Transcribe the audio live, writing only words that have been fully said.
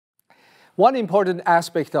One important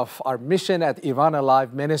aspect of our mission at Iran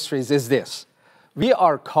Alive Ministries is this. We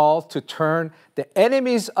are called to turn the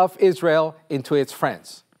enemies of Israel into its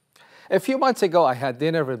friends. A few months ago, I had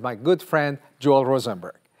dinner with my good friend, Joel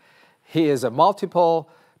Rosenberg. He is a multiple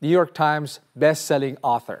New York Times best-selling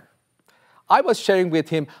author. I was sharing with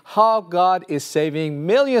him how God is saving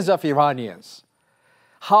millions of Iranians,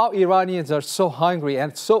 how Iranians are so hungry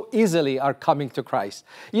and so easily are coming to Christ.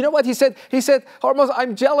 You know what he said? He said, Hormoz,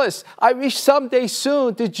 I'm jealous. I wish someday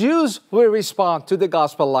soon the Jews will respond to the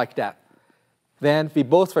gospel like that. Then we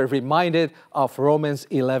both were reminded of Romans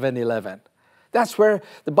 11:11. That's where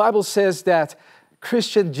the Bible says that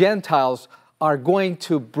Christian Gentiles are going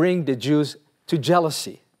to bring the Jews to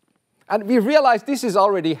jealousy. And we realize this is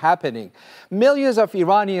already happening. Millions of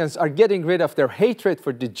Iranians are getting rid of their hatred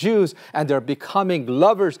for the Jews and they're becoming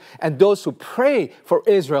lovers and those who pray for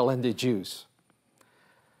Israel and the Jews.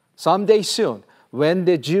 Someday soon, when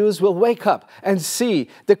the Jews will wake up and see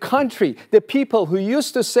the country, the people who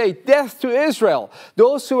used to say death to Israel,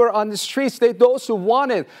 those who were on the streets, those who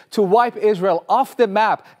wanted to wipe Israel off the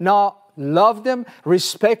map, now love them,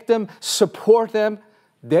 respect them, support them,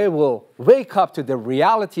 they will wake up to the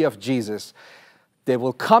reality of Jesus. They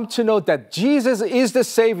will come to know that Jesus is the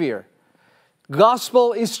Savior.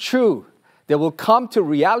 Gospel is true. They will come to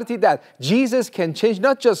reality that Jesus can change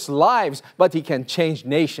not just lives, but He can change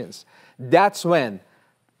nations. That's when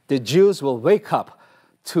the Jews will wake up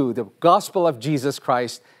to the gospel of Jesus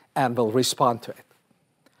Christ and will respond to it.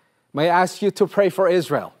 May I ask you to pray for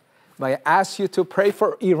Israel? May I ask you to pray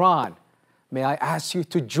for Iran? May I ask you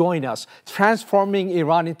to join us, transforming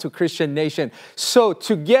Iran into a Christian nation, so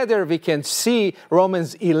together we can see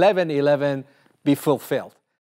Romans 11:11 be fulfilled.